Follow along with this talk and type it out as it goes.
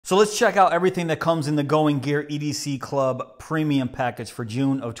So let's check out everything that comes in the Going Gear EDC Club Premium Package for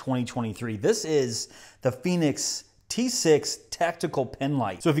June of 2023. This is the Phoenix T6 Tactical Pen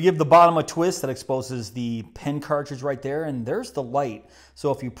Light. So if you give the bottom a twist, that exposes the pen cartridge right there, and there's the light. So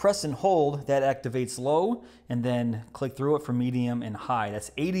if you press and hold, that activates low, and then click through it for medium and high.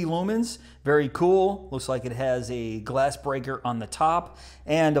 That's 80 lumens, very cool. Looks like it has a glass breaker on the top.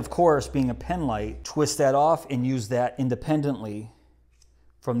 And of course, being a pen light, twist that off and use that independently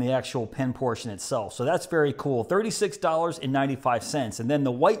from the actual pen portion itself. So that's very cool. $36.95. And then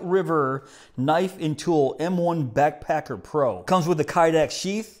the White River Knife and Tool M1 Backpacker Pro. Comes with the Kydex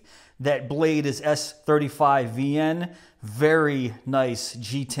sheath. That blade is S35VN. Very nice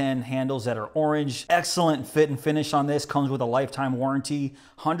G10 handles that are orange. Excellent fit and finish on this. Comes with a lifetime warranty.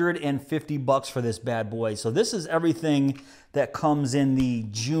 $150 for this bad boy. So this is everything that comes in the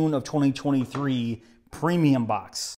June of 2023 premium box.